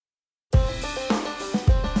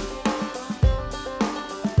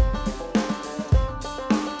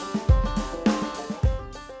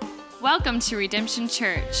Welcome to Redemption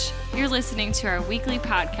Church. You're listening to our weekly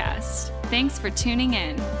podcast. Thanks for tuning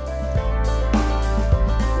in.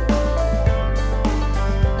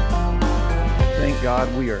 Thank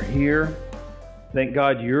God we are here. Thank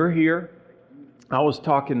God you're here. I was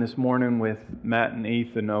talking this morning with Matt and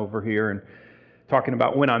Ethan over here and talking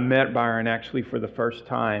about when I met Byron actually for the first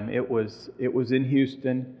time. It was in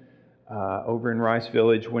Houston, over in Rice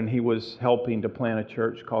Village, when he was helping to plant a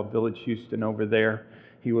church called Village Houston over there.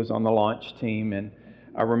 He was on the launch team, and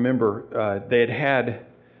I remember they had,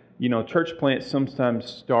 church plants sometimes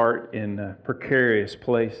start in precarious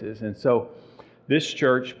places, and so this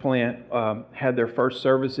church plant had their first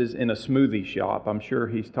services in a smoothie shop. I'm sure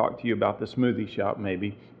he's talked to you about the smoothie shop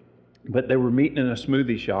maybe, but they were meeting in a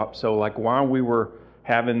smoothie shop, so like while we were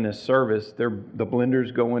having this service, the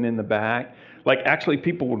blenders going in the back, like actually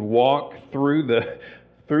people would walk through the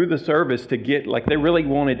service to get, like they really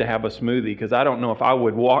wanted to have a smoothie, because I don't know if I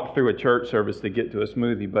would walk through a church service to get to a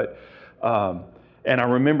smoothie, but and I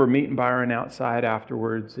remember meeting Byron outside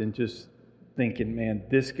afterwards and just thinking, man,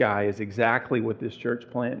 this guy is exactly what this church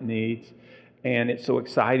plant needs, and it's so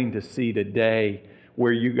exciting to see today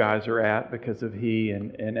where you guys are at because of he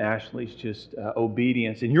and Ashley's just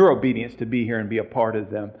obedience and your obedience to be here and be a part of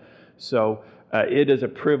them. So it is a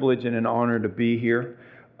privilege and an honor to be here.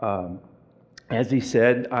 As he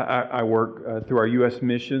said, I work through our U.S.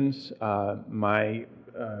 missions. My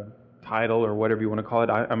title, or whatever you want to call it,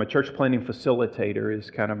 I'm a church planting facilitator is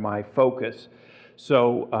kind of my focus.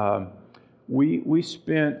 So we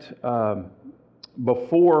spent,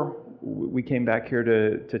 before we came back here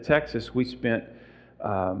to Texas, we spent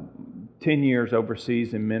 10 years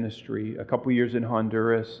overseas in ministry, a couple years in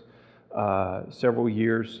Honduras, several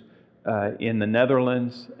years in the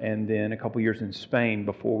Netherlands, and then a couple years in Spain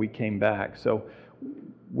before we came back. So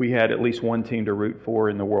we had at least one team to root for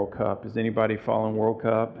in the World Cup. Is anybody following World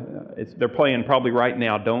Cup? They're playing probably right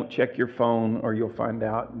now. Don't check your phone or you'll find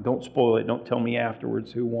out. Don't spoil it. Don't tell me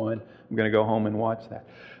afterwards who won. I'm going to go home and watch that.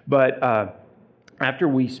 But after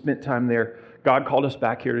we spent time there, God called us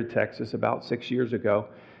back here to Texas about 6 years ago.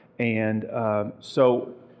 And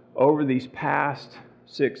so over these past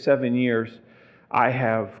 6-7 years, I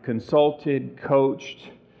have consulted, coached,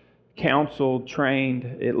 counseled,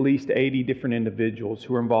 trained at least 80 different individuals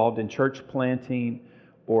who are involved in church planting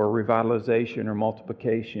or revitalization or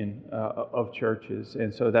multiplication of churches.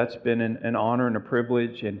 And so that's been an honor and a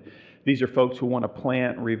privilege. And these are folks who want to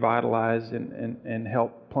plant, revitalize, and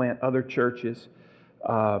help plant other churches.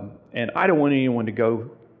 And I don't want anyone to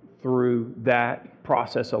go through that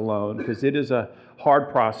process alone, because it is a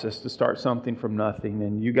hard process to start something from nothing,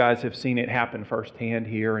 and you guys have seen it happen firsthand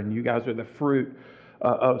here, and you guys are the fruit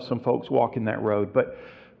of some folks walking that road.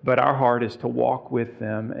 But our heart is to walk with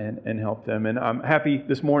them and help them. And I'm happy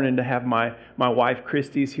this morning to have my wife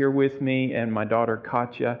Christy's here with me and my daughter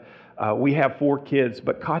Katya. We have 4 kids,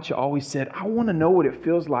 but Katya always said, I want to know what it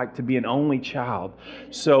feels like to be an only child.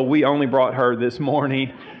 So we only brought her this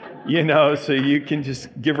morning. So you can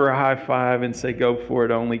just give her a high five and say, "Go for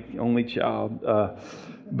it, only child."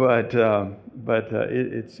 But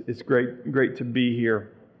it's great to be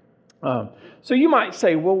here. So you might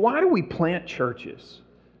say, "Well, why do we plant churches?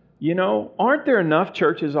 Aren't there enough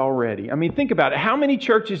churches already?" I mean, think about it. How many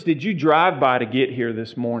churches did you drive by to get here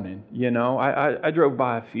this morning? I drove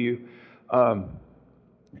by a few, but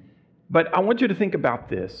I want you to think about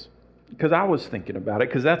this. Because I was thinking about it,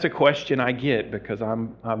 because that's a question I get, because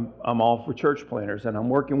I'm all for church planters, and I'm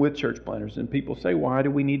working with church planters, and people say, why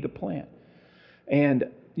do we need to plant?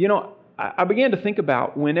 And, I began to think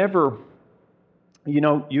about whenever,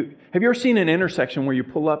 have you ever seen an intersection where you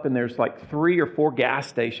pull up and there's like 3 or 4 gas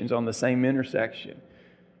stations on the same intersection?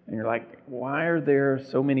 And you're like, why are there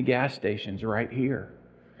so many gas stations right here?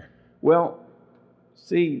 Well,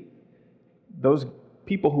 see, those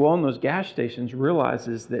people who own those gas stations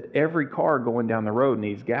realizes that every car going down the road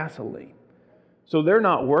needs gasoline. So they're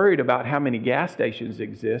not worried about how many gas stations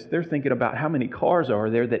exist. They're thinking about how many cars are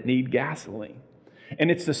there that need gasoline.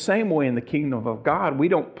 And it's the same way in the kingdom of God. We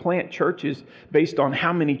don't plant churches based on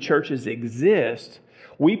how many churches exist.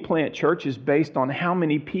 We plant churches based on how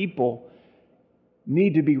many people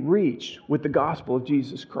need to be reached with the gospel of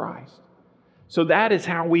Jesus Christ. So that is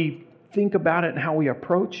how we think about it and how we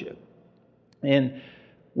approach it. And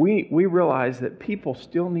we realize that people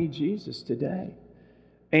still need Jesus today.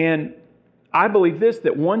 And I believe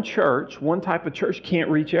that one type of church can't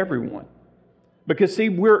reach everyone. Because see,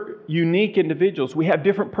 we're unique individuals. We have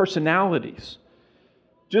different personalities.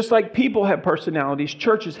 Just like people have personalities,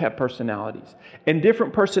 churches have personalities. And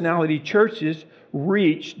different personality churches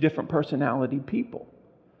reach different personality people.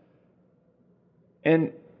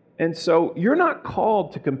 And And so you're not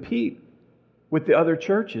called to compete with the other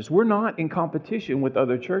churches. We're not in competition with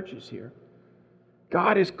other churches here.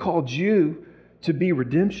 God has called you to be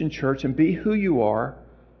Redemption Church and be who you are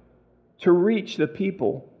to reach the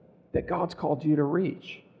people that God's called you to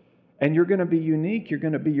reach. And you're going to be unique. You're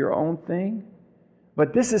going to be your own thing.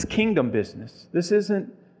 But this is kingdom business. This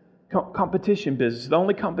isn't competition business. The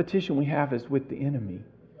only competition we have is with the enemy.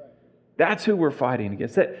 That's who we're fighting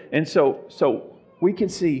against. And so we can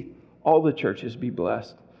see all the churches be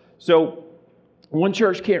blessed. So one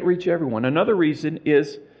church can't reach everyone. Another reason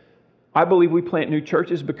is I believe we plant new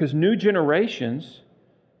churches because new generations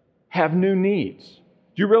have new needs.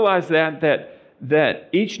 Do you realize that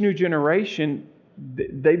each new generation,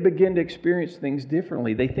 they begin to experience things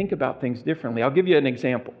differently. They think about things differently. I'll give you an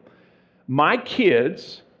example. My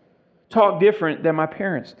kids talk different than my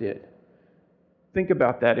parents did. Think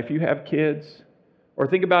about that if you have kids. Or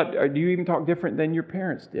think about, do you even talk different than your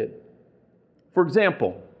parents did? For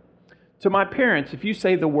example, to my parents, if you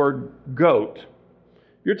say the word goat,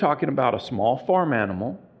 you're talking about a small farm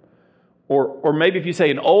animal. Or maybe if you say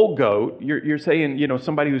an old goat, you're saying,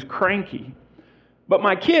 somebody who's cranky. But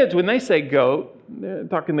my kids, when they say goat, they're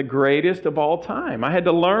talking the greatest of all time. I had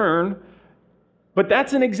to learn. But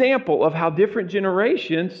that's an example of how different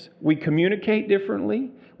generations, we communicate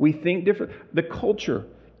differently, we think different. The culture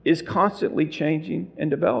is constantly changing and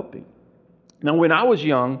developing. Now, when I was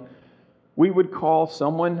young, we would call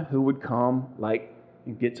someone who would come,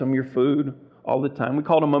 and get some of your food all the time. We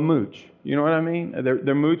called them a mooch. You know what I mean?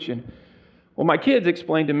 They're mooching. Well, my kids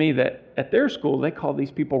explained to me that at their school, they call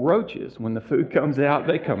these people roaches. When the food comes out,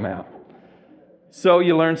 they come out. So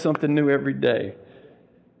you learn something new every day.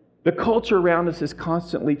 The culture around us is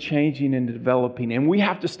constantly changing and developing, and we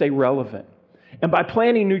have to stay relevant. And by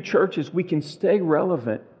planting new churches, we can stay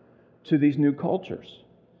relevant to these new cultures.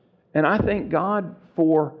 And I thank God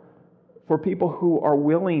for people who are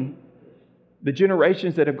willing, the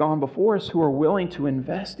generations that have gone before us, who are willing to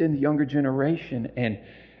invest in the younger generation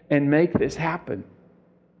and make this happen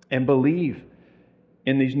and believe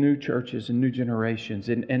in these new churches and new generations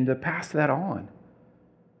and to pass that on.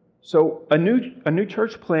 So a new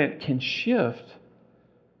church plant can shift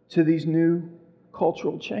to these new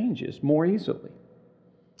cultural changes more easily.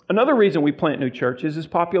 Another reason we plant new churches is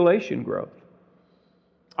population growth.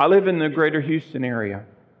 I live in the greater Houston area.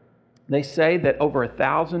 They say that over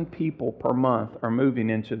 1,000 people per month are moving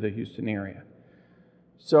into the Houston area.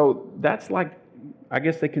 So that's like, I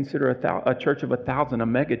guess they consider a church of 1,000 a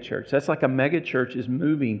mega church. That's like a mega church is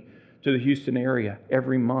moving to the Houston area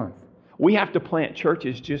every month. We have to plant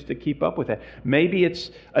churches just to keep up with that. Maybe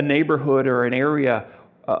it's a neighborhood or an area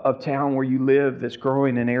of town where you live that's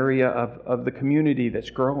growing, an area of the community that's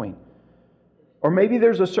growing. Or maybe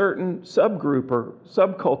there's a certain subgroup or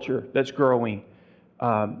subculture that's growing.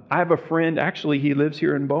 I have a friend, actually he lives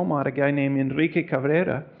here in Beaumont, a guy named Enrique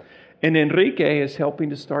Cabrera. And Enrique is helping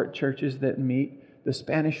to start churches that meet the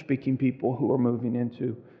Spanish-speaking people who are moving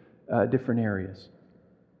into different areas.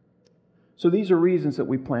 So these are reasons that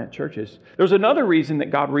we plant churches. There's another reason that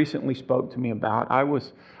God recently spoke to me about.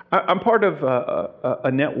 I'm part of a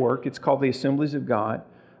network. It's called the Assemblies of God.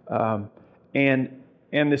 And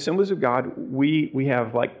the Assemblies of God, we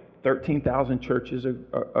have like 13,000 churches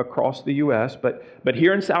across the U.S. But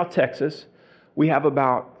here in South Texas, we have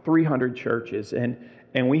about 300 churches.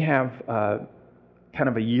 And we have kind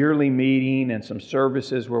of a yearly meeting and some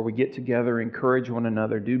services where we get together, encourage one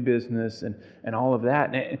another, do business and all of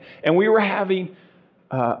that. And we were having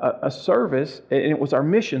a service, and it was our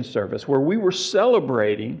mission service, where we were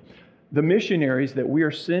celebrating the missionaries that we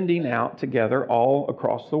are sending out together all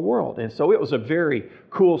across the world. And so it was a very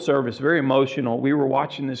cool service, very emotional. We were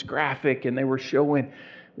watching this graphic, and they were showing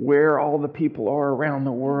where all the people are around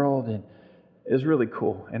the world, and it was really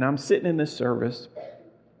cool. And I'm sitting in this service,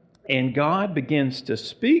 and God begins to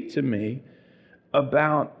speak to me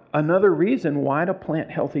about another reason why to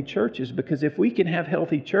plant healthy churches. Because if we can have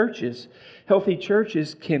healthy churches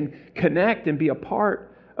can connect and be a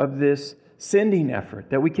part of this sending effort,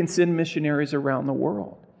 that we can send missionaries around the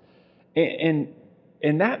world. And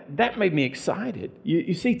that made me excited.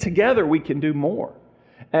 You see, together we can do more.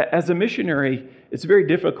 As a missionary, it's very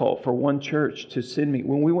difficult for one church to send me.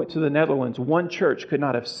 When we went to the Netherlands, one church could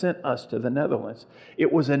not have sent us to the Netherlands.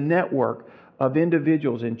 It was a network of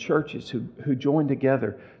individuals and churches who joined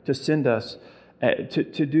together to send us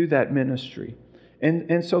to do that ministry.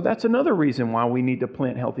 And so that's another reason why we need to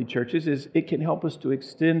plant healthy churches, is it can help us to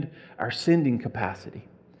extend our sending capacity.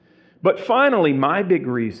 But finally, my big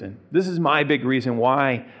reason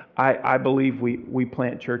why I believe we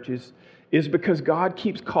plant churches is because God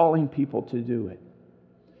keeps calling people to do it.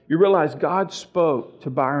 You realize God spoke to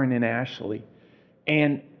Byron and Ashley,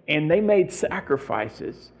 and they made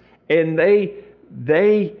sacrifices, and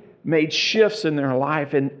they made shifts in their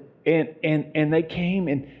life, and they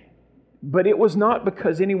came, but it was not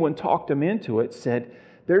because anyone talked them into it. Said,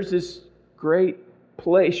 there's this great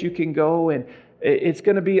place you can go, and it's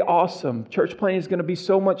going to be awesome. Church planting is going to be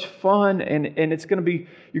so much fun, and it's going to be,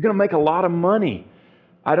 you're going to make a lot of money.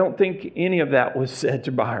 I don't think any of that was said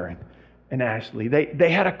to Byron and Ashley. They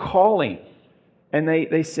had a calling, and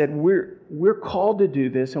they said, we're called to do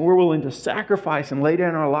this, and we're willing to sacrifice and lay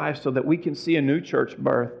down our lives so that we can see a new church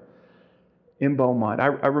birth in Beaumont. I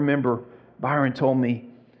remember Byron told me,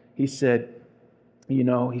 he said,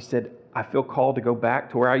 I feel called to go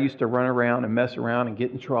back to where I used to run around and mess around and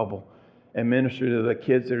get in trouble and minister to the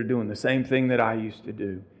kids that are doing the same thing that I used to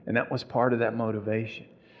do. And that was part of that motivation.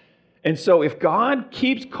 And so if God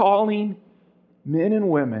keeps calling men and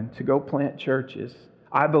women to go plant churches,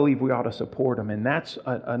 I believe we ought to support them. And that's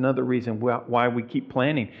another reason why we keep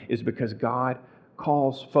planting, is because God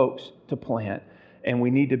calls folks to plant. And we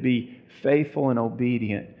need to be faithful and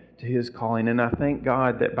obedient to His calling. And I thank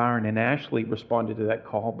God that Byron and Ashley responded to that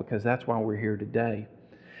call, because that's why we're here today.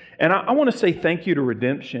 And I want to say thank you to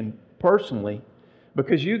Redemption personally,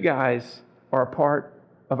 because you guys are a part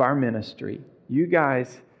of our ministry. You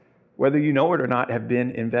guys, whether you know it or not, have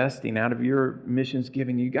been investing out of your missions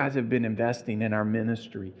giving. You guys have been investing in our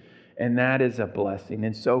ministry, and that is a blessing.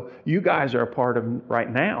 And so you guys are a part of,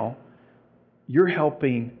 right now, you're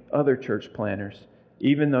helping other church planters.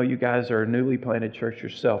 Even though you guys are a newly planted church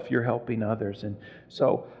yourself, you're helping others. And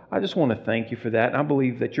so I just want to thank you for that. And I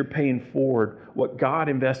believe that you're paying forward what God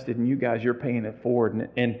invested in you guys. You're paying it forward.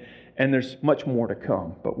 And there's much more to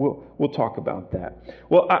come. But we'll talk about that.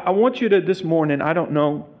 Well, I want you to, this morning, I don't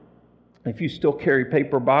know if you still carry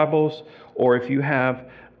paper Bibles or if you have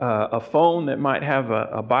a phone that might have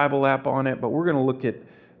a Bible app on it. But we're going to look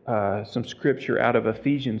at some scripture out of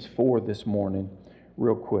Ephesians 4 this morning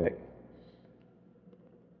real quick.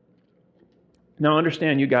 Now,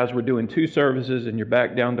 understand you guys were doing 2 services and you're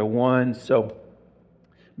back down to 1. So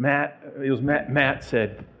Matt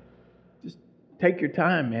said, just take your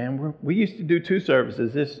time, man. We used to do 2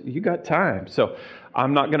 services. You got time. So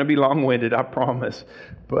I'm not going to be long-winded, I promise.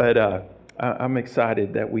 But I'm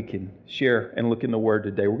excited that we can share and look in the Word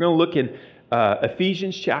today. We're going to look in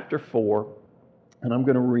Ephesians chapter 4, and I'm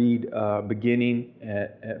going to read beginning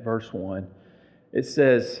at verse 1. It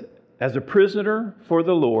says, as a prisoner for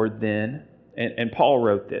the Lord then, and Paul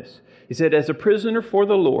wrote this. He said, as a prisoner for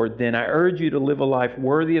the Lord, then I urge you to live a life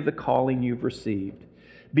worthy of the calling you've received.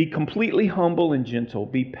 Be completely humble and gentle.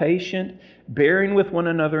 Be patient, bearing with one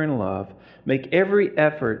another in love. Make every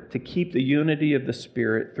effort to keep the unity of the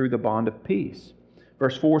Spirit through the bond of peace.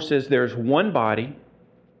 Verse 4 says, there's one body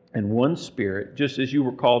and one Spirit, just as you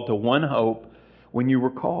were called to one hope when you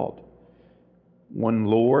were called. One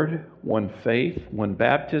Lord, one faith, one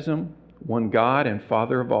baptism, one God and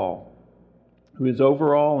Father of all, who is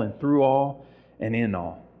over all and through all and in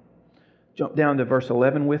all. Jump down to verse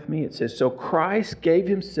 11 with me. It says, so Christ gave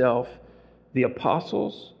Himself the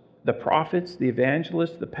apostles, the prophets, the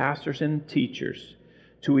evangelists, the pastors, and teachers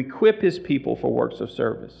to equip His people for works of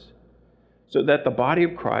service, so that the body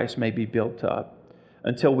of Christ may be built up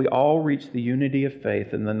until we all reach the unity of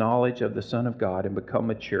faith and the knowledge of the Son of God and become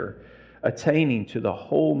mature, attaining to the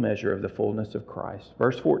whole measure of the fullness of Christ.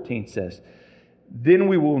 Verse 14 says, then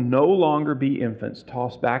we will no longer be infants,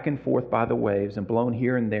 tossed back and forth by the waves and blown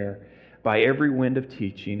here and there by every wind of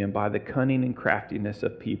teaching and by the cunning and craftiness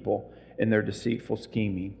of people in their deceitful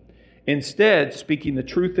scheming. Instead, speaking the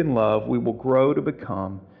truth in love, we will grow to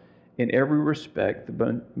become, in every respect,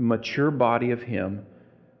 the mature body of Him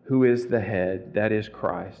who is the head, that is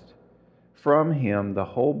Christ. From Him, the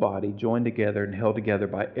whole body, joined together and held together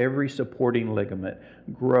by every supporting ligament,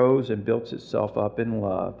 grows and builds itself up in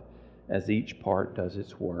love, as each part does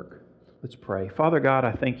its work. Let's pray. Father God,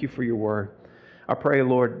 I thank You for Your word. I pray,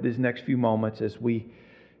 Lord, these next few moments as we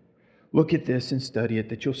look at this and study it,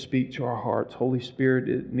 that You'll speak to our hearts. Holy Spirit,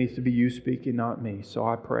 it needs to be You speaking, not me. So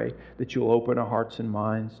I pray that You'll open our hearts and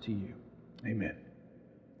minds to You. Amen.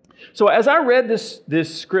 So as I read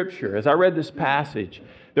this scripture, as I read this passage,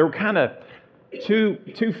 there were kind of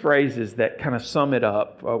two phrases that kind of sum it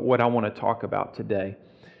up, what I want to talk about today.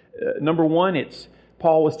 Number one, it's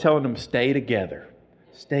Paul was telling them, stay together,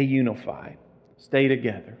 stay unified, stay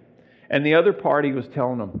together. And the other part, he was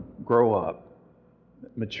telling them, grow up,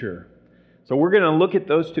 mature. So we're going to look at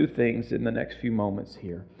those two things in the next few moments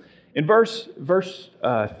here. In verse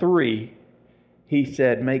 3, he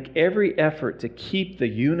said, make every effort to keep the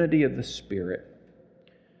unity of the Spirit.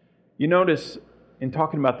 You notice in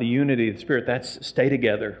talking about the unity of the Spirit, that's stay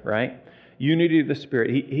together, right? Unity of the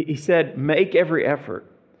Spirit. He said, make every effort.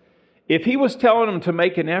 If he was telling them to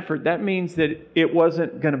make an effort, that means that it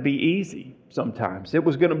wasn't going to be easy sometimes. It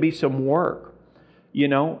was going to be some work. You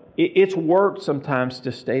know, it's work sometimes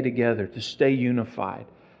to stay together, to stay unified,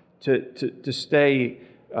 to stay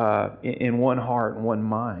in one heart and one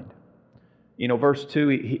mind. You know, verse 2,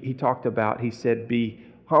 he talked about, he said, be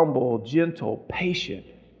humble, gentle, patient.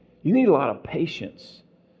 You need a lot of patience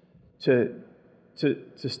to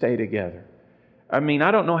stay together. I mean,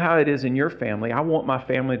 I don't know how it is in your family. I want my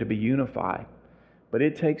family to be unified, but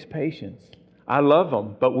it takes patience. I love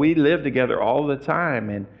them, but we live together all the time,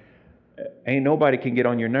 and ain't nobody can get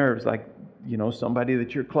on your nerves like, you know, somebody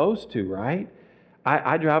that you're close to, right?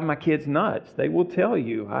 I drive my kids nuts. They will tell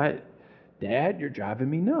you, Dad, you're driving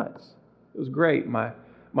me nuts. It was great. My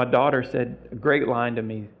daughter said a great line to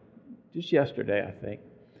me just yesterday, I think.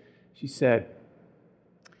 She said,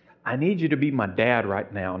 I need you to be my dad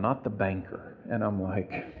right now, not the banker. And I'm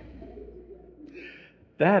like,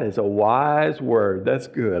 that is a wise word. That's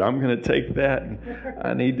good. I'm going to take that, and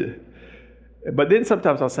I need to. But then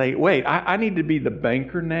sometimes I'll say, wait, I need to be the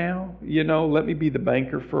banker now. You know, let me be the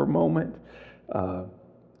banker for a moment.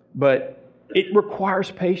 But it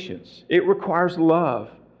requires patience. It requires love.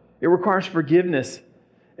 It requires forgiveness.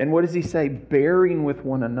 And what does he say? Bearing with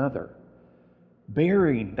one another.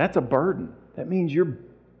 Bearing, that's a burden. That means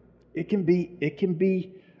it can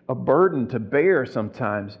be a burden to bear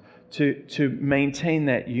sometimes to maintain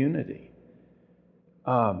that unity.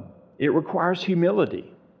 It requires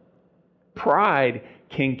humility. Pride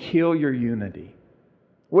can kill your unity.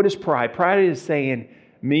 What is pride? Pride is saying,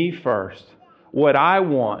 me first, what I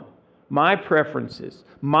want, my preferences,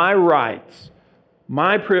 my rights,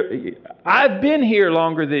 I've been here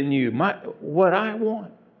longer than you, what I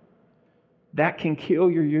want. That can kill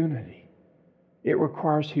your unity. It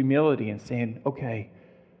requires humility and saying, okay,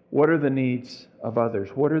 what are the needs of others?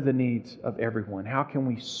 What are the needs of everyone? How can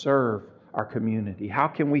we serve our community? How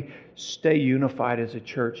can we stay unified as a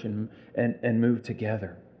church and move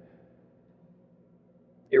together?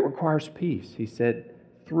 It requires peace. He said,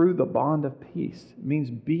 through the bond of peace. It means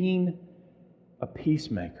being a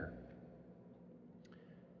peacemaker.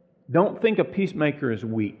 Don't think a peacemaker is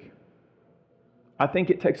weak. I think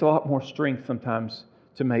it takes a lot more strength sometimes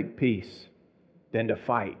to make peace than to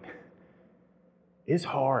fight. It's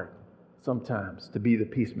hard sometimes to be the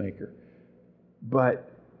peacemaker. But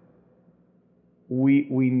we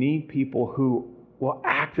need people who will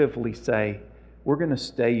actively say, we're going to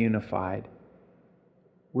stay unified.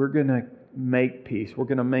 We're going to make peace. We're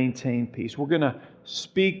going to maintain peace. We're going to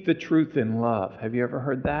speak the truth in love. Have you ever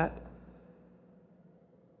heard that?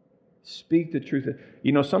 Speak the truth.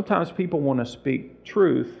 You know, sometimes people want to speak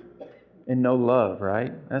truth and no love,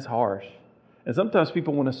 right? That's harsh. And sometimes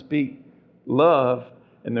people want to speak love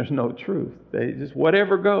and there's no truth. They just,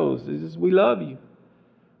 whatever goes, it's just, we love you.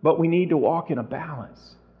 But we need to walk in a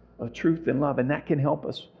balance of truth and love, and that can help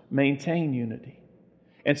us maintain unity.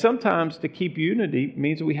 And sometimes to keep unity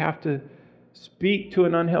means we have to speak to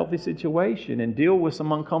an unhealthy situation and deal with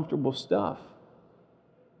some uncomfortable stuff.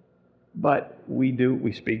 But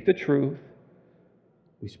we speak the truth.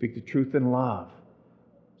 We speak the truth in love.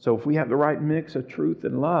 So if we have the right mix of truth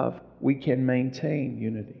and love, we can maintain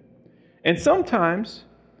unity. And sometimes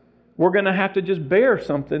we're going to have to just bear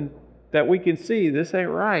something that we can see, this ain't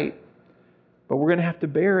right, but we're going to have to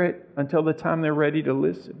bear it until the time they're ready to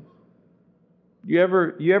listen. You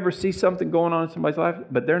ever see something going on in somebody's life,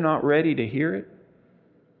 but they're not ready to hear it?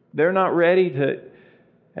 They're not ready to...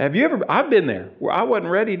 I've been there, where I wasn't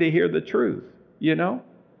ready to hear the truth, you know?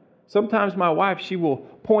 Sometimes my wife, she will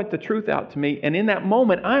point the truth out to me, and in that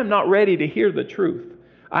moment, I am not ready to hear the truth.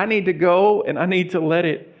 I need to go, and I need to let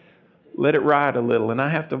it ride a little,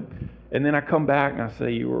 and then I come back and I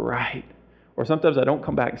say, you were right. Or sometimes I don't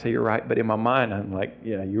come back and say you're right, but in my mind, I'm like,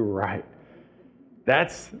 yeah, you were right.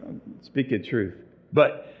 That's speaking truth.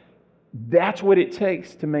 But that's what it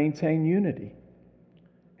takes to maintain unity.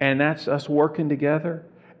 And that's us working together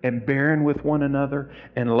and bearing with one another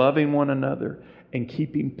and loving one another and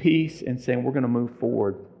keeping peace and saying we're going to move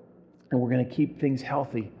forward and we're going to keep things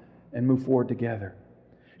healthy and move forward together.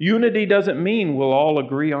 Unity doesn't mean we'll all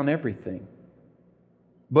agree on everything,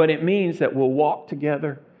 but it means that we'll walk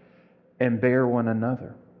together and bear one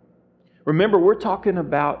another. Remember, we're talking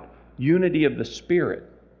about unity of the Spirit.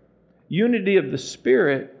 Unity of the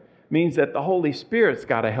Spirit means that the Holy Spirit's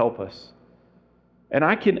got to help us.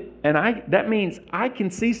 That means I can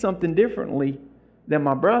see something differently than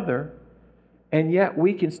my brother, and yet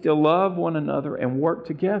we can still love one another and work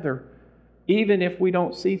together, even if we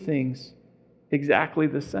don't see things exactly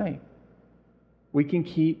the same. We can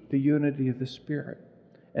keep the unity of the Spirit.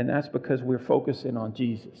 And that's because we're focusing on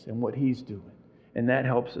Jesus and what He's doing. And that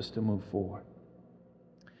helps us to move forward.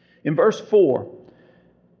 In verse 4,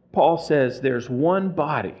 Paul says there's one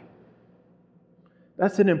body.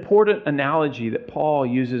 That's an important analogy that Paul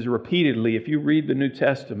uses repeatedly. If you read the New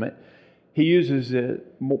Testament, he uses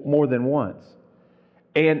it more than once.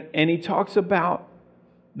 And he talks about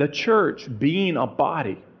the church being a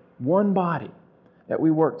body, one body, that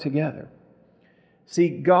we work together. See,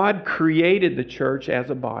 God created the church as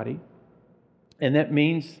a body, and that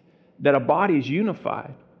means that a body is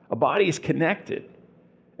unified. A body is connected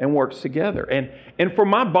and works together. And for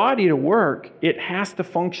my body to work, it has to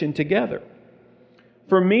function together.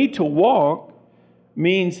 For me to walk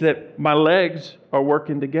means that my legs are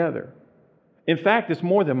working together. In fact, it's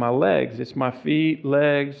more than my legs. It's my feet,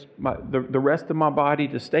 legs, the rest of my body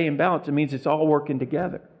to stay in balance. It means it's all working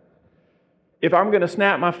together. If I'm going to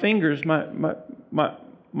snap my fingers, my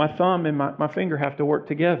thumb and my finger have to work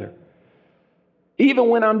together. Even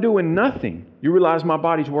when I'm doing nothing, you realize my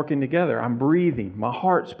body's working together. I'm breathing. My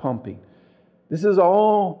heart's pumping. This is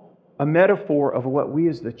all a metaphor of what we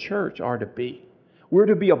as the church are to be. We're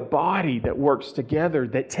to be a body that works together,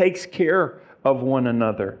 that takes care of one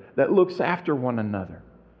another, that looks after one another.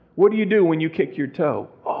 What do you do when you kick your toe?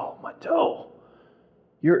 Oh, my toe.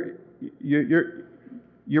 You're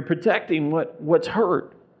protecting what's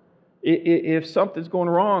hurt. If something's going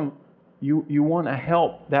wrong, you want to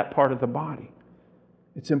help that part of the body.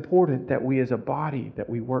 It's important that we as a body, that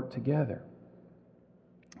we work together,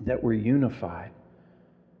 that we're unified,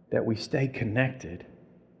 that we stay connected.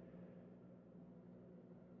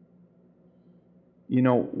 You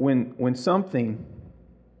know, when something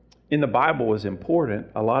in the Bible is important,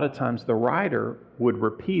 a lot of times the writer would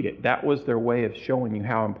repeat it. That was their way of showing you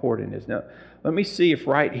how important it is. Now, let me see if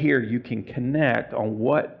right here you can connect on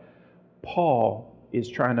what Paul is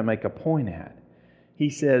trying to make a point at. He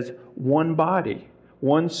says, one body,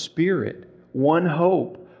 one Spirit, one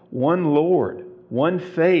hope, one Lord, one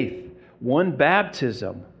faith, one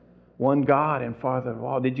baptism, one God and Father of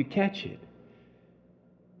all. Did you catch it?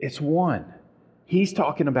 It's one. He's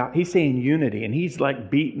saying unity, and he's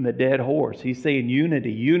like beating the dead horse. He's saying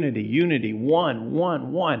unity, unity, unity,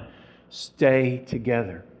 one. Stay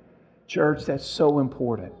together. Church, that's so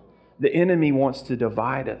important. The enemy wants to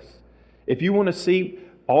divide us. If you want to see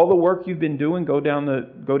all the work you've been doing go down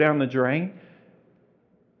the drain,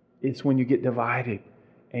 it's when you get divided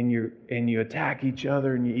and you attack each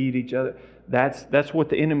other and you eat each other. That's what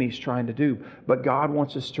the enemy's trying to do. But God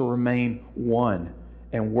wants us to remain one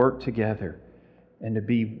and work together and to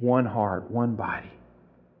be one heart, one body.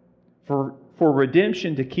 For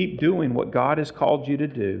redemption to keep doing what God has called you to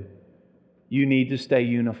do, you need to stay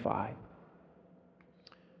unified.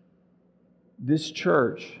 This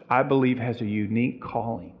church, I believe, has a unique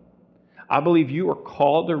calling. I believe you are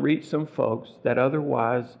called to reach some folks that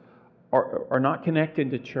otherwise are not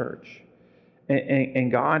connected to church.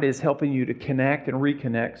 And God is helping you to connect and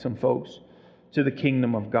reconnect some folks to the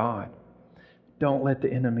kingdom of God. Don't let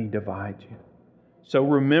the enemy divide you. So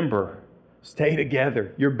remember, stay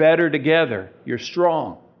together. You're better together. You're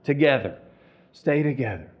strong together. Stay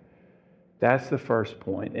together. That's the first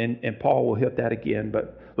point. And Paul will hit that again,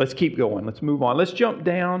 but let's keep going. Let's move on. Let's jump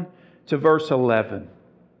down to verse 11.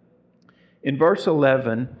 In verse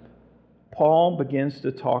 11, Paul begins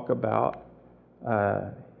to talk about,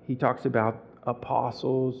 he talks about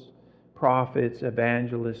apostles, prophets,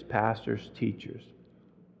 evangelists, pastors, teachers.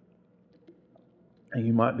 And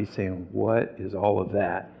you might be saying, what is all of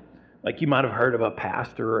that? Like you might have heard of a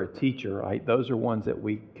pastor or a teacher, right? Those are ones that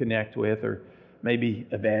we connect with, or maybe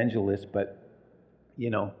evangelists, but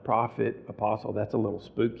prophet, apostle, that's a little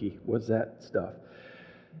spooky. What's that stuff?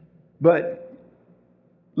 But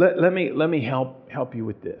let me help you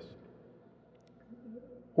with this.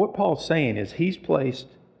 What Paul's saying is he's placed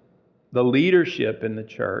the leadership in the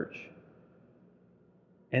church,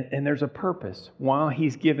 and there's a purpose why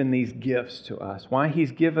he's given these gifts to us, why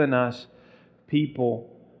he's given us people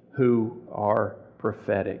who are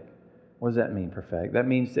prophetic. What does that mean, prophetic? That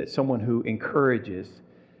means that someone who encourages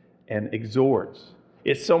and exhorts.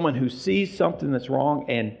 It's someone who sees something that's wrong,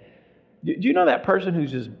 and do you know that person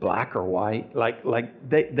who's just black or white? Like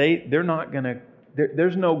they're not gonna.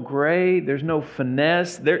 There's no gray. There's no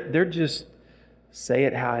finesse. They're just say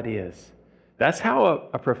it how it is. That's how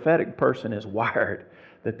a prophetic person is wired.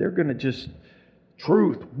 That they're gonna just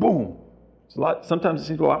truth. Boom. Sometimes it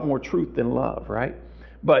seems a lot more truth than love, right?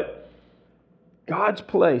 But God's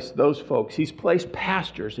placed those folks. He's placed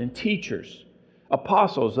pastors and teachers,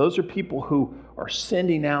 apostles. Those are people who are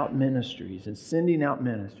sending out ministries and sending out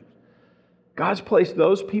ministers. God's placed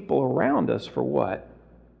those people around us for what?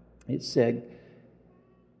 It said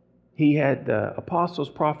He had the apostles,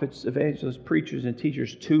 prophets, evangelists, preachers, and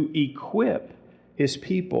teachers to equip His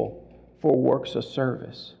people for works of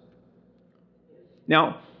service.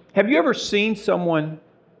 Now, have you ever seen someone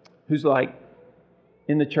who's like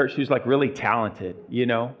in the church who's like really talented, you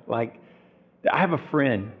know? Like, I have a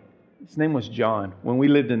friend, his name was John, when we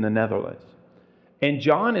lived in the Netherlands. And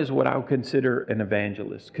John is what I would consider an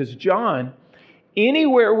evangelist. Because John,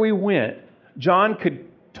 anywhere we went, John could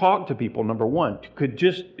talk to people, number one. It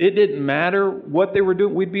didn't matter what they were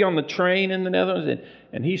doing. We'd be on the train in the Netherlands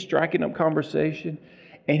and he's striking up conversation.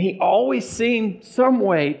 And he always seemed some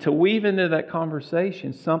way to weave into that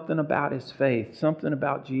conversation something about his faith, something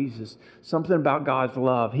about Jesus, something about God's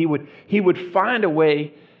love. He would find a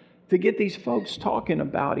way to get these folks talking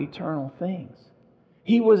about eternal things.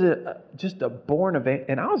 He was just a born evangelist,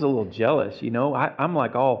 and I was a little jealous, you know. I'm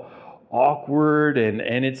like all awkward,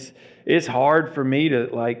 and it's hard for me to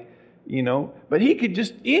like, you know. But he could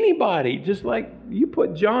anybody, just like you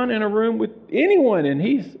put John in a room with anyone, and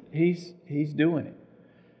he's doing it.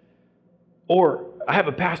 Or I have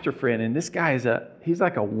a pastor friend, and this guy he's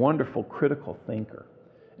like a wonderful critical thinker.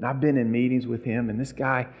 And I've been in meetings with him, and this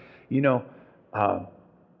guy, you know,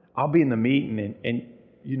 I'll be in the meeting, and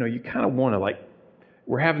you know, you kind of want to like,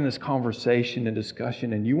 we're having this conversation and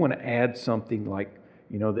discussion, and you want to add something like,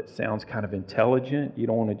 you know, that sounds kind of intelligent. You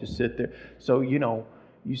don't want to just sit there. So, you know,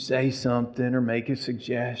 you say something or make a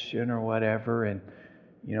suggestion or whatever, and,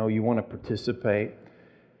 you know, you want to participate.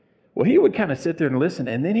 Well, he would kind of sit there and listen,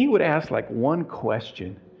 and then he would ask like one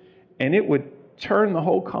question, and it would turn the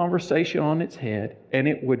whole conversation on its head, and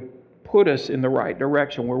it would put us in the right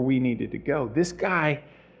direction where we needed to go. This guy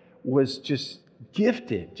was just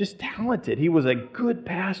gifted, just talented. He was a good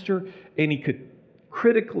pastor, and he could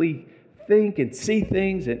critically think and see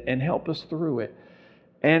things and help us through it.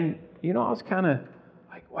 And, you know, I was kind of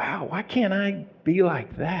like, wow, why can't I be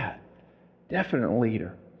like that? Definite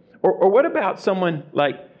leader. Or what about someone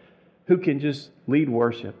like who can just lead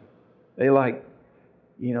worship? They like,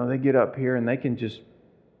 you know, they get up here and they can just,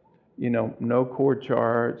 you know, no chord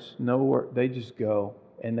charts, no work. They just go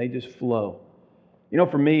and they just flow. You know,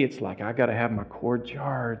 for me, it's like I got to have my chord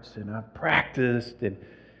charts, and I've practiced, and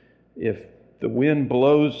if the wind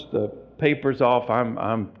blows the papers off,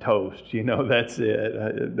 I'm toast. You know, that's it.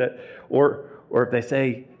 Or if they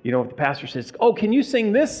say, you know, if the pastor says, "Oh, can you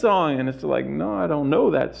sing this song?" and it's like, no, I don't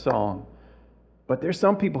know that song. But there's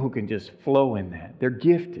some people who can just flow in that. They're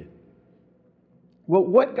gifted. Well,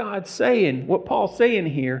 what God's saying, what Paul's saying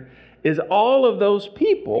here, is all of those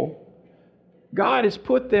people, God has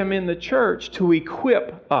put them in the church to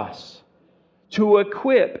equip us, to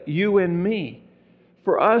equip you and me,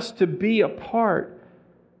 for us to be a part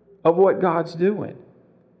of what God's doing.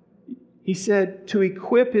 He said to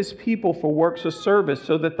equip His people for works of service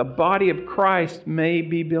so that the body of Christ may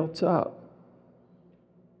be built up.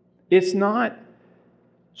 It's not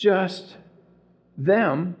just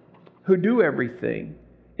them who do everything.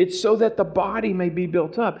 It's so that the body may be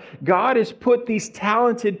built up. God has put these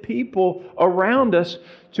talented people around us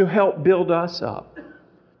to help build us up,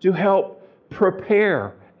 to help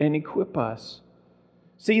prepare and equip us.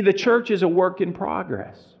 See, the church is a work in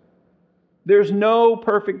progress. There's no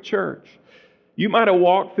perfect church. You might have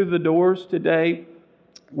walked through the doors today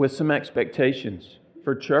with some expectations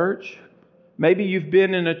for church. Maybe you've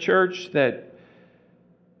been in a church that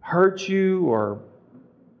hurt you, or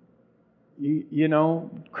you know,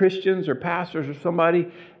 Christians or pastors or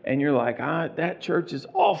somebody, and you're like, that church is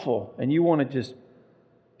awful, and you want to just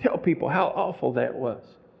tell people how awful that was.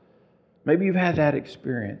 Maybe you've had that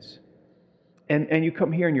experience, and you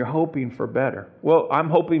come here and you're hoping for better. Well, I'm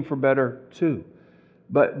hoping for better too,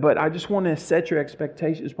 but I just want to set your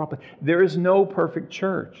expectations properly. There is no perfect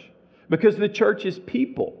church, because the church is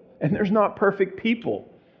people, and there's not perfect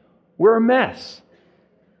people. We're a mess,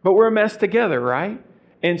 but we're a mess together, right?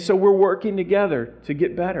 And so we're working together to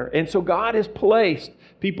get better. And so God has placed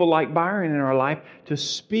people like Byron in our life to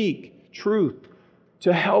speak truth,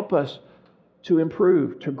 to help us to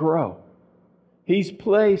improve, to grow. He's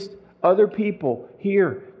placed other people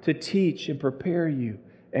here to teach and prepare you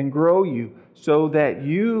and grow you so that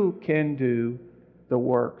you can do the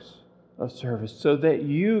works of service, so that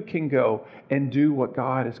you can go and do what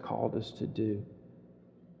God has called us to do.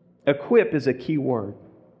 Equip is a key word.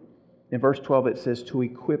 In verse 12, it says to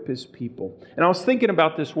equip His people. And I was thinking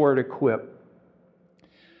about this word equip.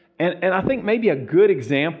 And I think maybe a good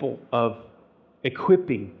example of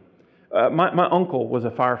equipping. My uncle was a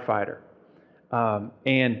firefighter.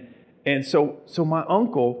 And so my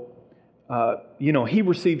uncle, you know, he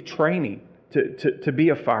received training to be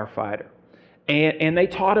a firefighter. And they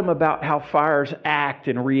taught him about how fires act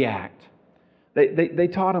and react. They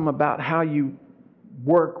taught him about how you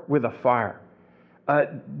work with a fire.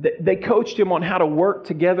 They coached him on how to work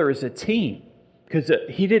together as a team, because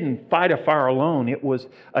he didn't fight a fire alone. It was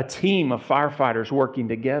a team of firefighters working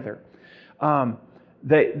together.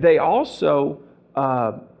 They also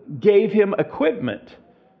gave him equipment.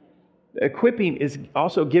 Equipping is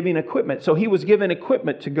also giving equipment. So he was given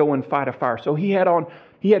equipment to go and fight a fire. So he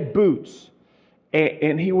had boots,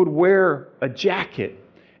 and he would wear a jacket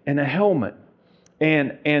and a helmet.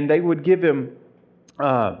 And they would give him,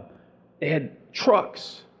 they had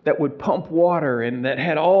trucks that would pump water and that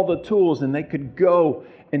had all the tools, and they could go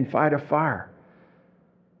and fight a fire.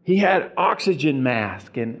 He had oxygen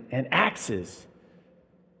mask and axes.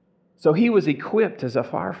 So he was equipped as a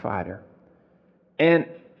firefighter. And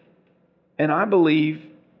I believe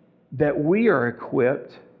that we are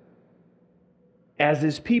equipped as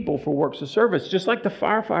His people for works of service. Just like the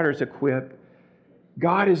firefighters equipped,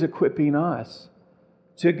 God is equipping us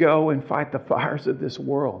to go and fight the fires of this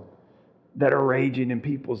world that are raging in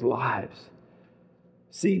people's lives.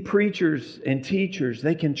 See, preachers and teachers,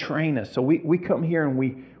 they can train us. So we come here and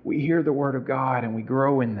we hear the Word of God and we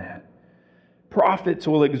grow in that. Prophets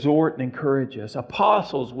will exhort and encourage us.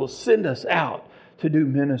 Apostles will send us out to do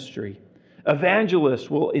ministry. Evangelists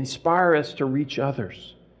will inspire us to reach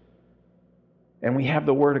others. And we have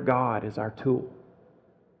the Word of God as our tool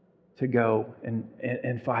to go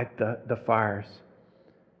and fight the fires.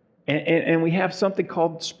 And we have something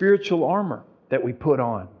called spiritual armor that we put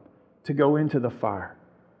on to go into the fire.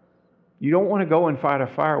 You don't want to go and fight a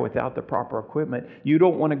fire without the proper equipment. You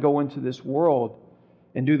don't want to go into this world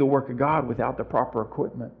and do the work of God without the proper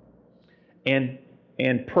equipment. And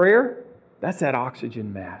prayer, that's that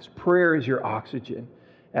oxygen mask. Prayer is your oxygen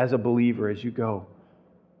as a believer as you go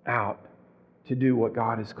out to do what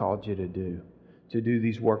God has called you to do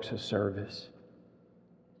these works of service.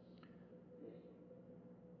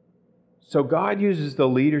 So God uses the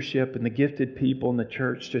leadership and the gifted people in the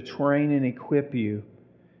church to train and equip you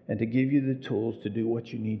and to give you the tools to do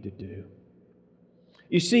what you need to do.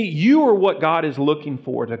 You see, you are what God is looking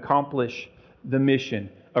for to accomplish the mission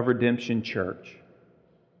of Redemption Church.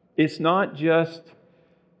 It's not just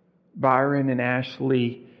Byron and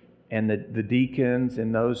Ashley and the deacons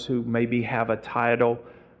and those who maybe have a title,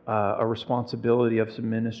 a responsibility of some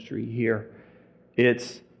ministry here.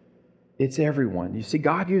 It's everyone. You see,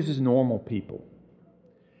 God uses normal people.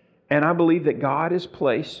 And I believe that God has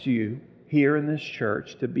placed you here in this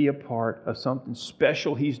church to be a part of something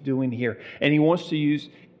special He's doing here. And He wants to use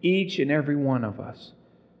each and every one of us.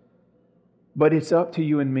 But it's up to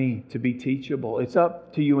you and me to be teachable. It's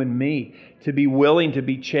up to you and me to be willing to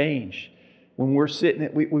be changed. When we're sitting,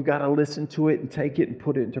 we've got to listen to it and take it and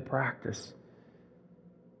put it into practice.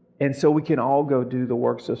 And so we can all go do the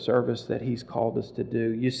works of service that He's called us to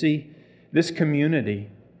do. You see, this community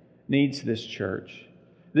needs this church.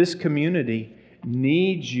 This community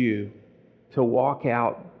needs you to walk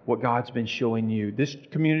out what God's been showing you. This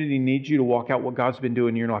community needs you to walk out what God's been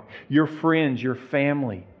doing in your life. Your friends, your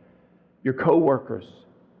family, your co-workers,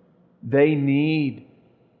 they need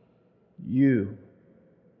you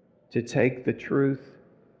to take the truth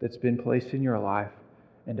that's been placed in your life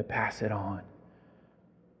and to pass it on.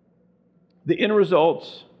 The end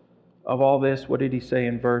results of all this, what did He say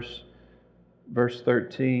in verse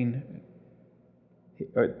 13,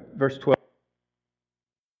 verse 12?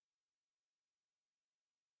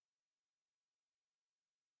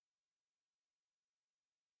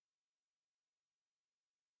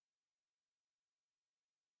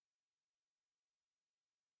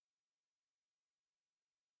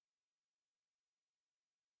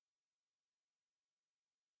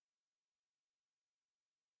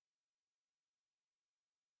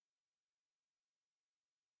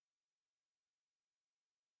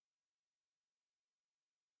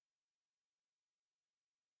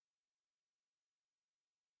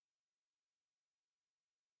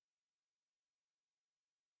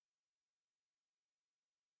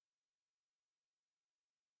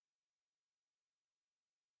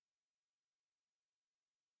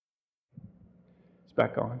 It's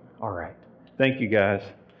back on? All right. Thank you, guys.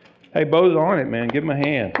 Hey, Bo's on it, man. Give him a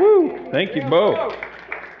hand. Woo! Thank you, Bo.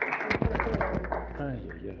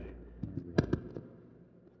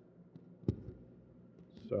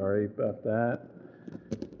 Sorry about that.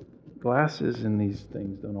 Glasses and these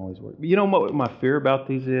things don't always work. But you know what my fear about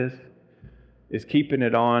these is keeping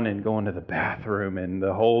it on and going to the bathroom and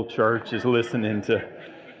the whole church is listening to.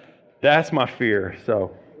 That's my fear.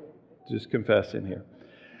 So just confessing here.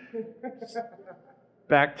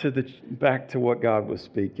 Back to what God was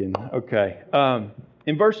speaking. Okay.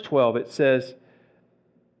 In verse 12, it says,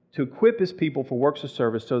 to equip His people for works of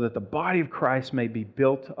service so that the body of Christ may be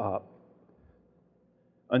built up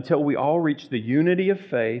until we all reach the unity of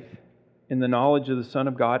faith in the knowledge of the Son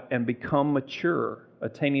of God and become mature,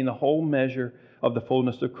 attaining the whole measure of the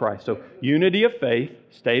fullness of Christ. So unity of faith,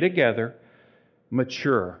 stay together,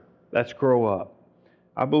 mature, that's grow up.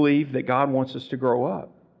 I believe that God wants us to grow up.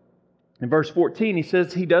 In verse 14, He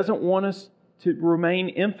says He doesn't want us to remain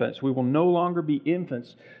infants. We will no longer be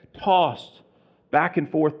infants, tossed back and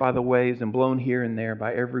forth by the waves and blown here and there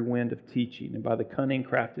by every wind of teaching and by the cunning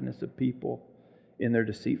craftiness of people in their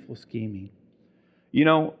deceitful scheming. You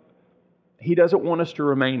know, He doesn't want us to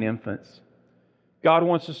remain infants. God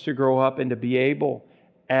wants us to grow up and to be able,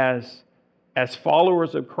 as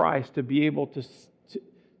followers of Christ, to be able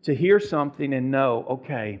to hear something and know,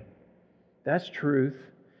 okay, that's truth.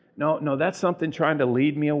 No, that's something trying to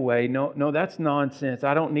lead me away. No, that's nonsense.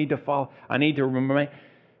 I don't need to follow. I need to remain.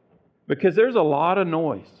 Because there's a lot of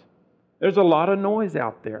noise. There's a lot of noise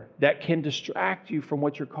out there that can distract you from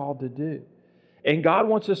what you're called to do. And God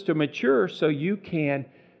wants us to mature so you can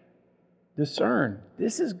discern,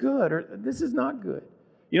 this is good or this is not good.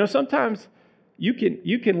 You know, sometimes you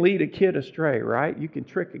can lead a kid astray, right? You can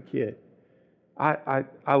trick a kid.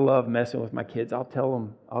 I love messing with my kids. I'll tell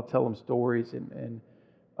them stories, and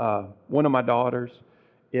one of my daughters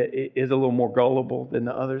is a little more gullible than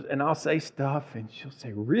the others, and I'll say stuff and she'll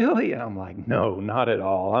say, really? And I'm like, no, not at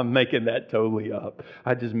all. I'm making that totally up.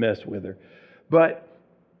 I just mess with her. But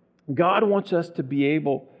God wants us to be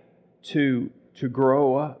able to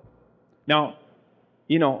grow up. Now,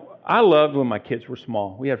 you know, I loved when my kids were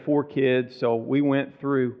small. We had 4 kids, so we went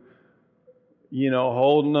through, you know,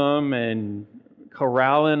 holding them and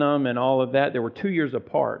corralling them and all of that. They were 2 years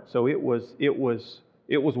apart, so it was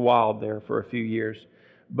wild there for a few years.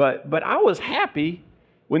 But I was happy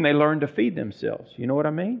when they learned to feed themselves. You know what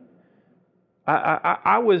I mean?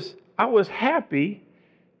 I was happy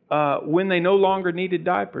when they no longer needed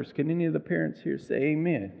diapers. Can any of the parents here say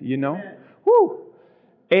amen? You know? Amen. Woo!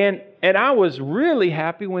 And I was really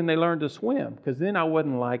happy when they learned to swim, because then I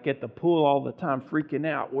wasn't like at the pool all the time freaking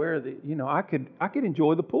out I could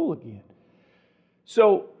enjoy the pool again.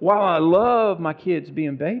 So while I love my kids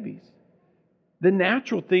being babies, the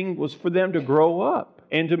natural thing was for them to grow up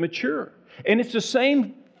and to mature. And it's the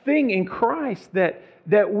same thing in Christ, that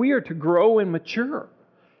we are to grow and mature.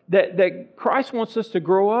 That Christ wants us to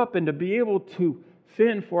grow up and to be able to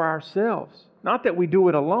fend for ourselves. Not that we do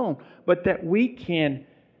it alone, but that we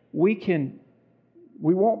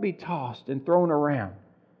won't be tossed and thrown around.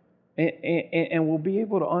 And we'll be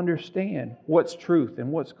able to understand what's truth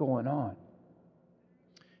and what's going on.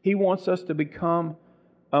 He wants us to become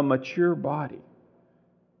a mature body.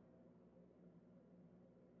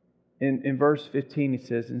 In verse 15, he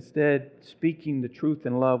says, instead, speaking the truth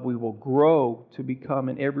in love, we will grow to become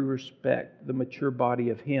in every respect the mature body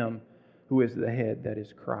of Him who is the head, that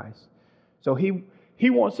is Christ. So He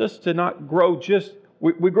wants us to not grow just,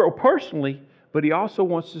 we grow personally, but He also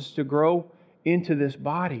wants us to grow into this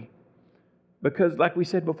body. Because like we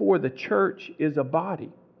said before, the church is a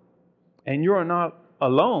body. And you're not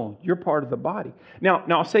alone. You're part of the body. Now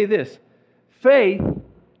I'll say this. Faith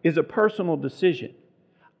is a personal decision.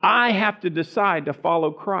 I have to decide to follow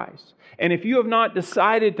Christ. And if you have not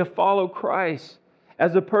decided to follow Christ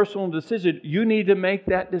as a personal decision, you need to make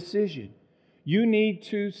that decision. You need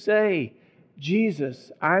to say,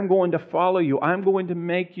 Jesus, I'm going to follow you. I'm going to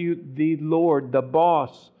make you the Lord, the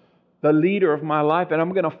boss, the leader of my life, and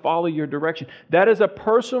I'm going to follow your direction. That is a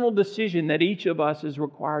personal decision that each of us is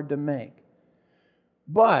required to make.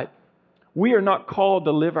 But we are not called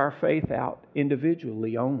to live our faith out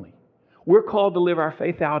individually only. We're called to live our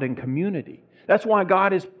faith out in community. That's why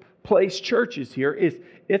God has placed churches here.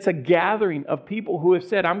 It's a gathering of people who have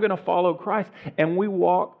said, I'm going to follow Christ, and we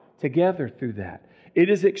walk together through that.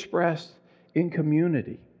 It is expressed in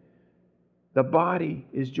community. The body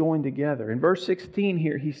is joined together. In verse 16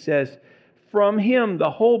 here, he says, from Him,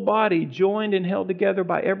 the whole body, joined and held together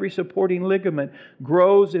by every supporting ligament,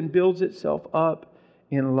 grows and builds itself up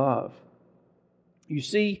in love. You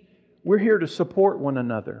see, we're here to support one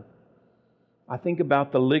another. I think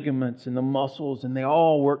about the ligaments and the muscles, and they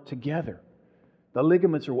all work together. The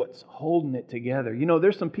ligaments are what's holding it together. You know,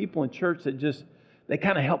 there's some people in church that they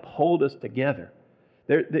kind of help hold us together.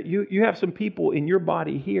 You have some people in your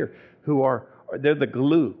body here who they're the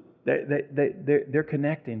glue. They're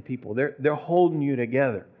connecting people. They're holding you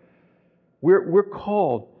together. We're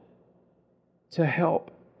called to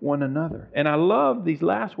help one another. And I love these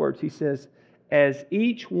last words. He says, as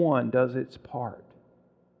each one does its part.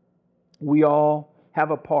 We all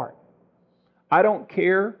have a part. I don't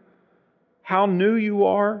care how new you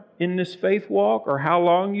are in this faith walk or how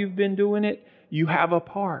long you've been doing it, you have a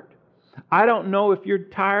part. I don't know if you're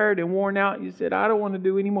tired and worn out and you said, I don't want to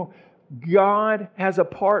do anymore. God has a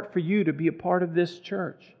part for you to be a part of this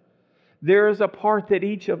church. There is a part that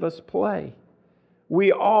each of us play.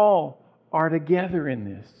 We all are together in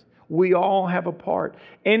this. We all have a part.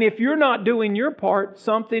 And if you're not doing your part,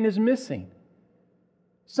 something is missing.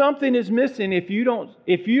 Something is missing if you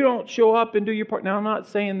don't show up and do your part. Now, I'm not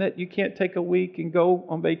saying that you can't take a week and go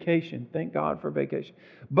on vacation. Thank God for vacation.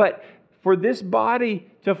 But for this body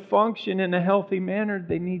to function in a healthy manner,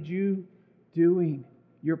 they need you doing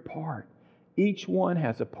your part. Each one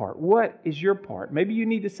has a part. What is your part? Maybe you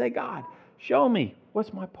need to say, God, show me,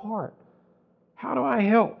 what's my part? How do I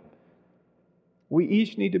help? We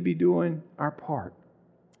each need to be doing our part.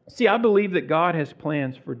 See, I believe that God has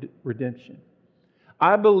plans for redemption.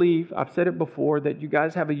 I believe, I've said it before, that you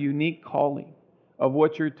guys have a unique calling of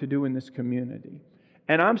what you're to do in this community.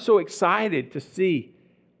 And I'm so excited to see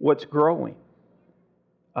what's growing.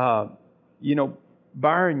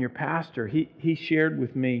 Byron, your pastor, he shared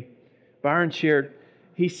with me,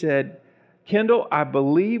 he said, Kendall, I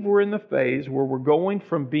believe we're in the phase where we're going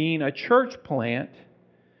from being a church plant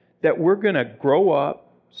that we're going to grow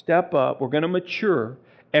up, step up, we're going to mature,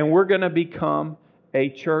 and we're going to become a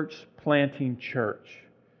church planting church.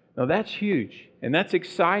 Now that's huge, and that's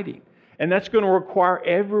exciting, and that's going to require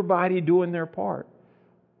everybody doing their part.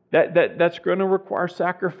 That's going to require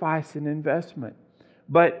sacrifice and investment.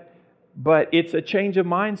 But it's a change of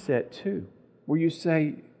mindset too, where you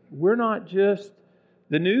say, we're not just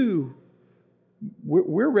the new,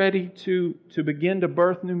 we're ready to begin to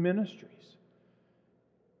birth new ministries.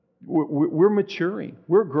 We're maturing,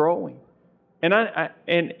 we're growing. And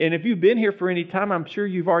if you've been here for any time, I'm sure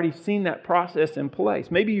you've already seen that process in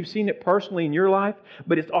place. Maybe you've seen it personally in your life,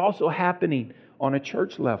 but it's also happening on a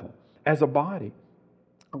church level as a body.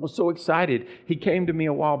 I was so excited. He came to me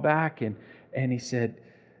a while back and he said,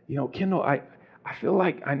 Kendall, I feel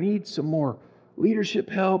like I need some more leadership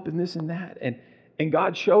help and this and that. And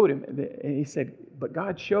God showed him, and he said, but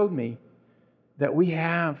God showed me that we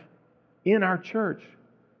have in our church,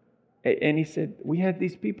 and he said, we had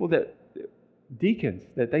these people that deacons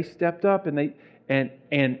that they stepped up and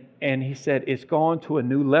he said it's gone to a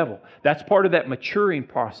new level. That's part of that maturing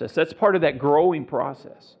process. That's part of that growing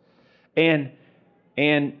process. And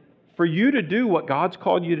for you to do what God's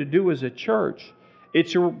called you to do as a church,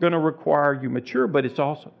 it's going to require you mature, but it's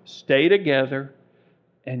also stay together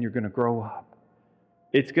and you're going to grow up.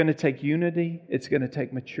 It's going to take unity. It's going to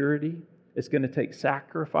take maturity. It's going to take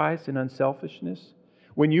sacrifice and unselfishness.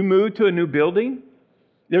 When you move to a new building,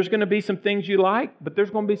 there's going to be some things you like, but there's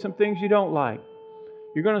going to be some things you don't like.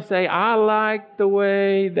 You're going to say, I like the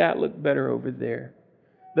way that looked better over there.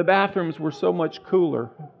 The bathrooms were so much cooler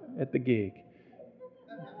at the gig.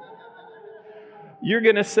 You're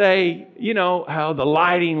going to say, how the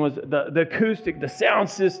lighting was, the acoustic, the sound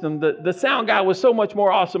system, the sound guy was so much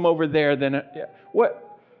more awesome over there than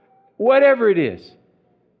whatever it is.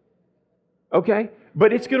 Okay?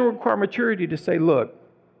 But it's going to require maturity to say, look,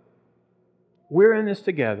 we're in this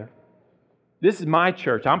together. This is my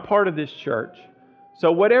church. I'm part of this church.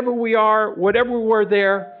 So whatever we are, whatever we're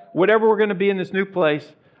there, whatever we're going to be in this new place,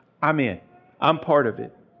 I'm in. I'm part of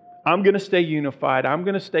it. I'm going to stay unified. I'm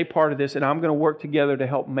going to stay part of this, and I'm going to work together to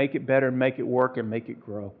help make it better and make it work and make it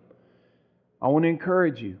grow. I want to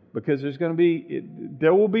encourage you because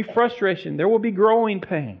there will be frustration. There will be growing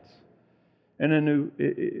pains. And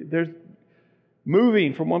there's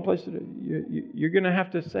moving from one place to another. You're going to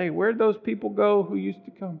have to say, where'd those people go who used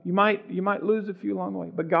to come? You might lose a few along the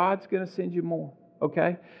way, but God's going to send you more,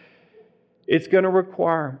 okay? It's going to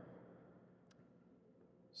require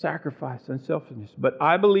sacrifice and selfishness. But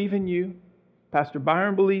I believe in you. Pastor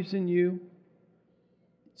Byron believes in you.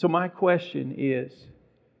 So my question is,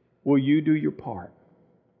 will you do your part?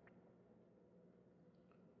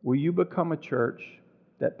 Will you become a church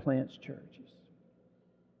that plants churches?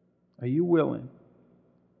 Are you willing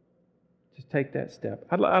to take that step?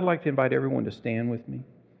 I'd like to invite everyone to stand with me.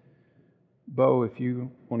 Bo, if you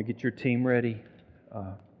want to get your team ready,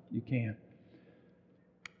 you can.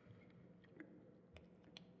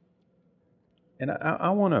 And I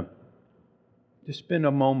want to just spend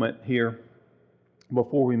a moment here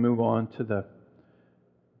before we move on to the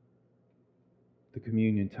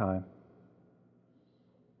communion time.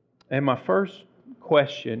 And my first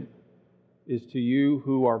question is to you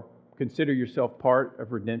who consider yourself part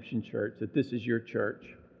of Redemption Church, that this is your church.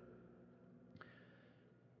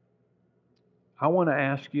 I want to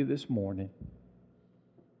ask you this morning,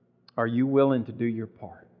 are you willing to do your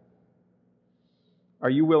part? Are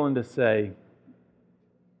you willing to say,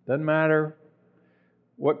 doesn't matter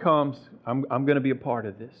what comes, I'm going to be a part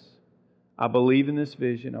of this. I believe in this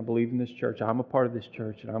vision. I believe in this church. I'm a part of this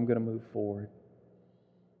church, and I'm going to move forward.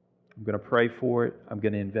 I'm going to pray for it. I'm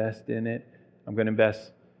going to invest in it. I'm going to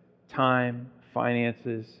invest time,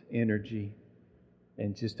 finances, energy,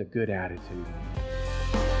 and just a good attitude.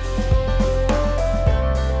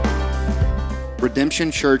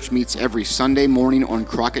 Redemption Church meets every Sunday morning on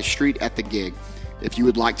Crockett Street at The Gig. If you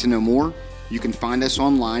would like to know more, you can find us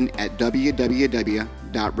online at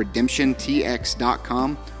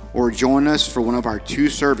www.redemptiontx.com or join us for one of our 2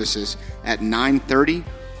 services at 9:30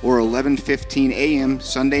 or 11:15 a.m.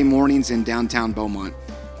 Sunday mornings in downtown Beaumont.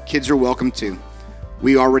 Kids are welcome too.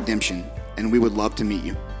 We are Redemption, and we would love to meet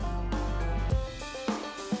you.